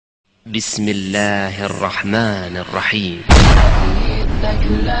بسم الله الرحمن الرحيم. إنك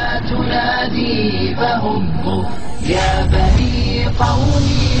لا تنادي فهبوا يا بني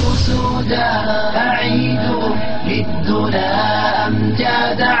قومي أسودا أعيدوا للدنا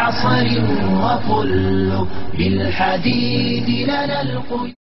أمجاد عصر وفلوا بالحديد لنا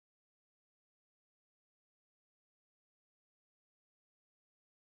القيود.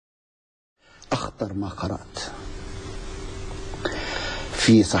 أخطر ما قرأت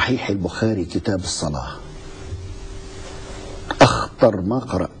في صحيح البخاري كتاب الصلاة، أخطر ما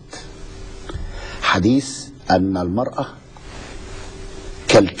قرأت حديث أن المرأة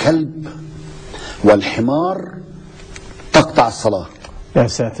كالكلب والحمار تقطع الصلاة. يا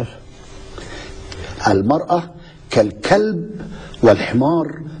ساتر. المرأة كالكلب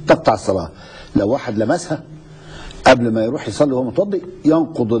والحمار تقطع الصلاة. لو واحد لمسها قبل ما يروح يصلي وهو متوضئ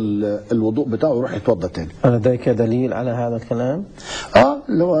ينقض الوضوء بتاعه ويروح يتوضأ تاني. لديك دليل على هذا الكلام؟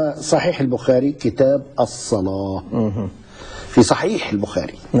 اللي هو صحيح البخاري كتاب الصلاة. في صحيح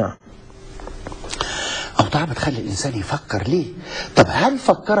البخاري. نعم. طبعا بتخلي الإنسان يفكر ليه؟ طب هل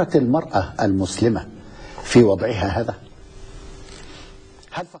فكرت المرأة المسلمة في وضعها هذا؟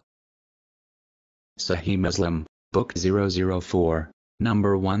 Sahih Muslim, Book 004,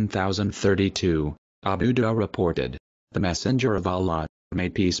 number 1032, Abu Dawud reported, the Messenger of Allah, may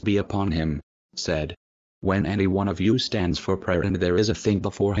peace be upon him, said, when any one of you stands for prayer and there is a thing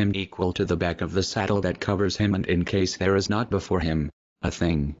before him equal to the back of the saddle that covers him, and in case there is not before him a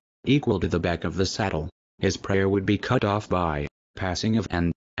thing equal to the back of the saddle, his prayer would be cut off by passing of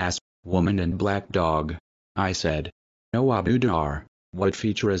an ass, woman and black dog. I said, O Abu Dar, what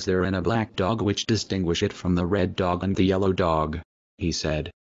feature is there in a black dog which distinguish it from the red dog and the yellow dog? He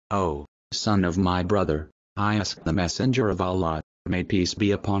said, O son of my brother, I asked the Messenger of Allah, may peace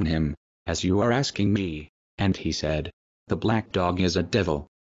be upon him, as you are asking me, and he said, the black dog is a devil.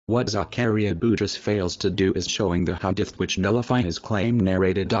 What Zakaria Boutros fails to do is showing the hadith which nullify his claim,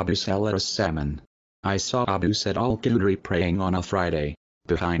 narrated Abu Salah as-Saman. I saw Abu Said al-Khudri praying on a Friday,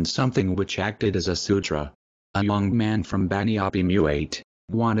 behind something which acted as a sutra. A young man from Bani Abi Mu'ayt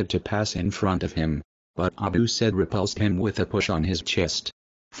wanted to pass in front of him, but Abu Said repulsed him with a push on his chest.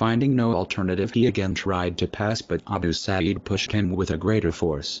 Finding no alternative, he again tried to pass, but Abu Sa'id pushed him with a greater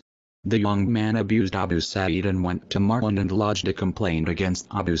force. The young man abused Abu Sa'id and went to Marwan and lodged a complaint against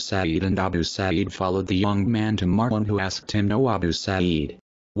Abu Sa'id, and Abu Sa'id followed the young man to Marwan, who asked him, O Abu Sa'id,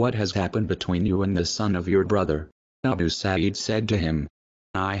 what has happened between you and the son of your brother? Abu Sa'id said to him,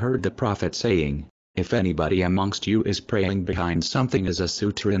 I heard the Prophet saying, if anybody amongst you is praying behind something as a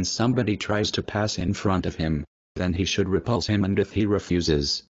sutra and somebody tries to pass in front of him, then he should repulse him, and if he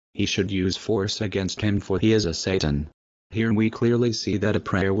refuses, he should use force against him, for he is a Satan. Here we clearly see that a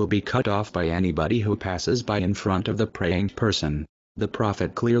prayer will be cut off by anybody who passes by in front of the praying person. The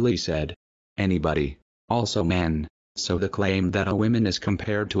Prophet clearly said, anybody, also men, so the claim that a woman is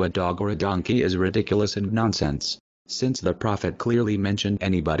compared to a dog or a donkey is ridiculous and nonsense. Since the Prophet clearly mentioned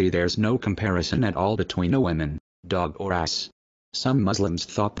anybody, there's no comparison at all between a woman, dog or ass. Some Muslims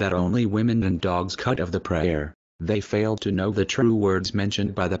thought that only women and dogs cut off the prayer. They failed to know the true words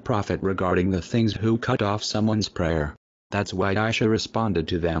mentioned by the Prophet regarding the things who cut off someone's prayer. That's why Aisha responded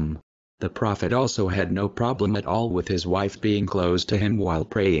to them. The Prophet also had no problem at all with his wife being close to him while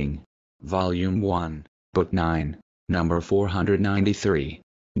praying. Volume 1, Book 9, number 493.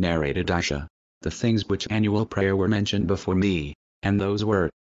 Narrated Aisha. The things which annual prayer were mentioned before me, and those were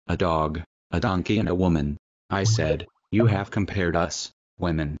a dog, a donkey and a woman. I said, you have compared us,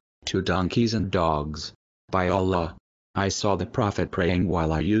 women, to donkeys and dogs. By Allah, I saw the Prophet praying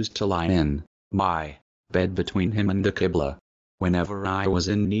while I used to lie in my bed between him and the Qibla. Whenever I was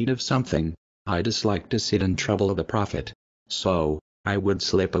in need of something, I disliked to sit and trouble the Prophet, so I would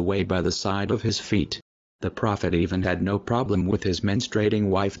slip away by the side of his feet. The Prophet even had no problem with his menstruating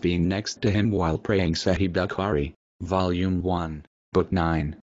wife being next to him while praying. Sahih Bukhari, Volume 1, Book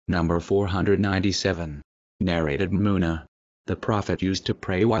 9, number 497. Narrated Muna. The Prophet used to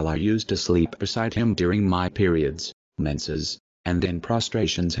pray while I used to sleep beside him during my periods, menses, and in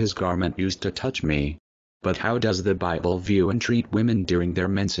prostrations his garment used to touch me. But how does the Bible view and treat women during their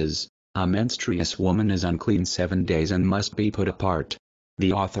menses? A menstruous woman is unclean 7 days and must be put apart.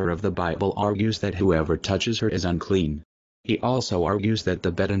 The author of the Bible argues that whoever touches her is unclean. He also argues that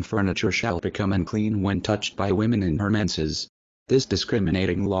the bed and furniture shall become unclean when touched by women in her menses. This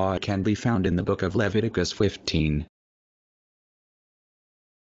discriminating law can be found in the book of Leviticus 15.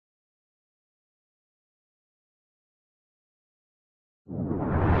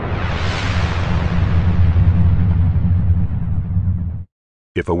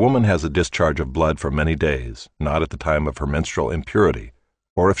 If a woman has a discharge of blood for many days, not at the time of her menstrual impurity,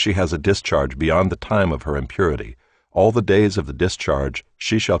 or if she has a discharge beyond the time of her impurity, all the days of the discharge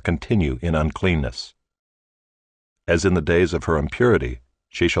she shall continue in uncleanness. As in the days of her impurity,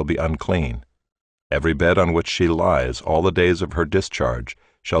 she shall be unclean. Every bed on which she lies all the days of her discharge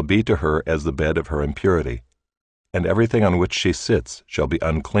shall be to her as the bed of her impurity, and everything on which she sits shall be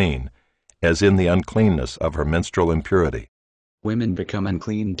unclean, as in the uncleanness of her menstrual impurity. Women become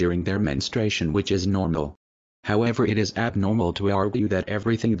unclean during their menstruation, which is normal. However, it is abnormal to argue that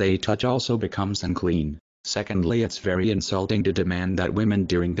everything they touch also becomes unclean. Secondly, it's very insulting to demand that women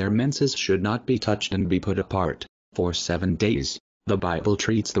during their menses should not be touched and be put apart for 7 days. The Bible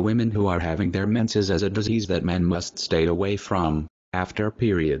treats the women who are having their menses as a disease that men must stay away from. After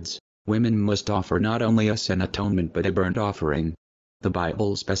periods, women must offer not only a sin atonement but a burnt offering. The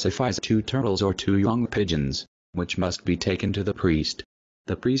Bible specifies 2 turtles or 2 young pigeons, which must be taken to the priest.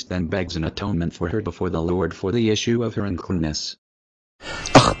 The priest then begs an atonement for her before the Lord for the issue of her uncleanness.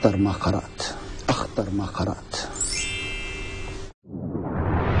 أخطر ما قرأت، أخطر ما قرأت.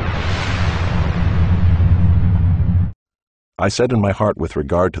 I said in my heart with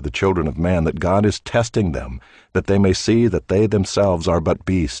regard to the children of man that God is testing them, that they may see that they themselves are but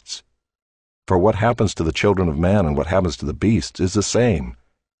beasts. For what happens to the children of man and what happens to the beasts is the same.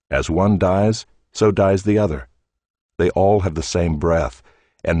 As one dies, so dies the other. They all have the same breath,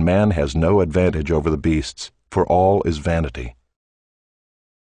 and man has no advantage over the beasts, for all is vanity.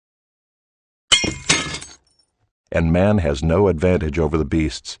 And man has no advantage over the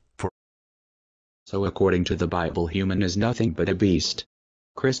beasts, for So according to the Bible, human is nothing but a beast.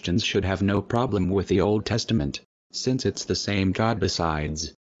 Christians should have no problem with the Old Testament, since it's the same God.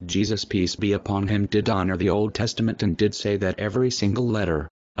 Besides, Jesus, peace be upon him, did honor the Old Testament and did say that every single letter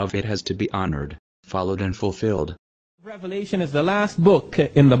of it has to be honored, followed and fulfilled. Revelation is the last book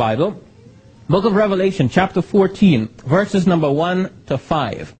in the Bible. Book of Revelation, chapter 14, verses number 1 to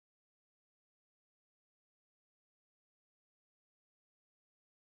 5.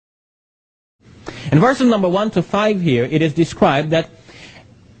 In verses number 1 to 5 here, it is described that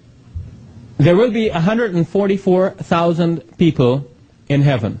there will be 144,000 people in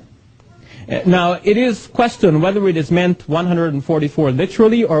heaven. Now, it is questioned whether it is meant 144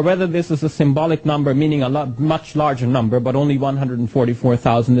 literally, or whether this is a symbolic number, meaning a much larger number, but only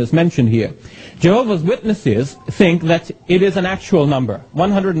 144,000 is mentioned here. Jehovah's Witnesses think that it is an actual number.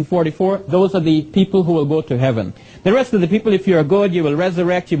 144, those are the people who will go to heaven. The rest of the people, if you're good, you will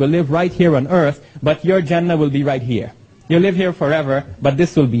resurrect, you will live right here on earth, but your Jannah will be right here. You'll live here forever, but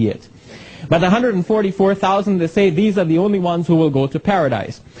this will be it. But 144,000, they say these are the only ones who will go to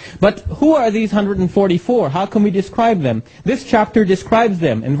paradise. But who are these 144? How can we describe them? This chapter describes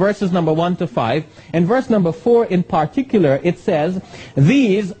them in verses number 1 to 5. In verse number 4 in particular, it says,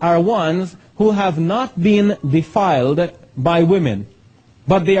 these are ones who have not been defiled by women,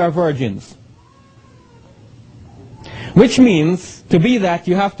 but they are virgins. Which means, to be that,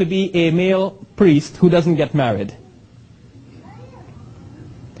 you have to be a male priest who doesn't get married.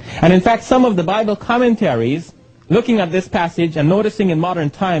 And in fact, some of the Bible commentaries, looking at this passage and noticing in modern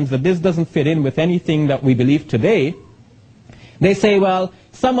times that this doesn't fit in with anything that we believe today, they say, well,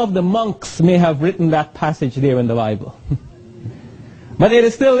 some of the monks may have written that passage there in the Bible. But it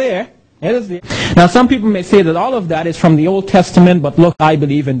is still there. It is there. Now, some people may say that all of that is from the Old Testament, but look, I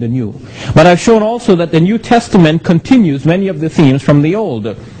believe in the New. But I've shown also that the New Testament continues many of the themes from the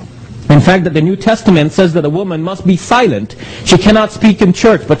Old. In fact, that the New Testament says that a woman must be silent. She cannot speak in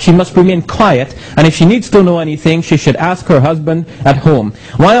church, but she must remain quiet. And if she needs to know anything, she should ask her husband at home.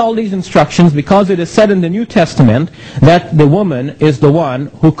 Why all these instructions? Because it is said in the New Testament that the woman is the one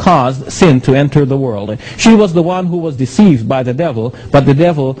who caused sin to enter the world. She was the one who was deceived by the devil, but the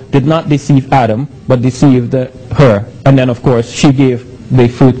devil did not deceive Adam, but deceived her. And then, of course, she gave the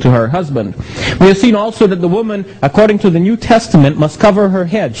fruit to her husband. We have seen also that the woman, according to the New Testament, must cover her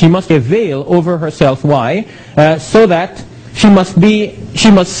head. She must have a veil over herself. Why? So that she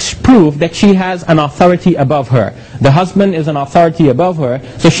must prove that she has an authority above her. The husband is an authority above her,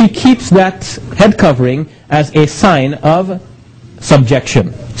 so she keeps that head covering as a sign of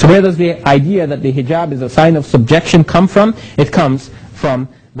subjection. So where does the idea that the hijab is a sign of subjection come from? It comes from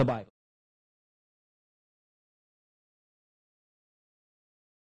the Bible.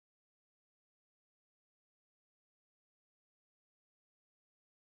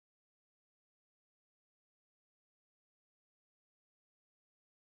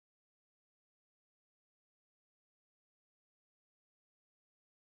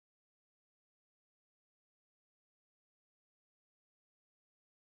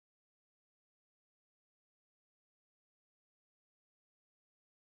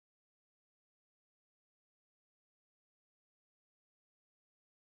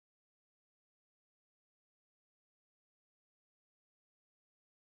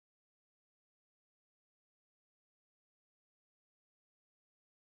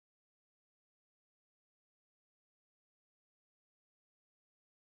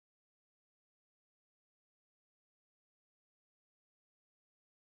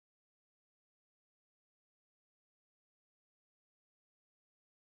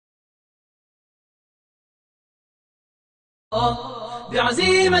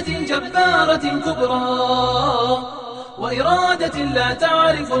 بعزيمة جبارة كبرى وإرادة لا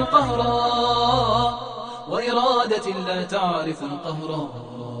تعرف القهر، وإرادة لا تعرف القهر.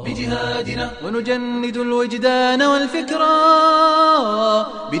 بجهادنا ونجند الوجدان والفكرة،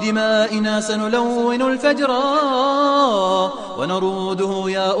 بدمائنا سنلون الفجر، ونروده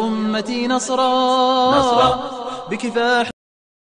يا أمتي نصرا، بكفاح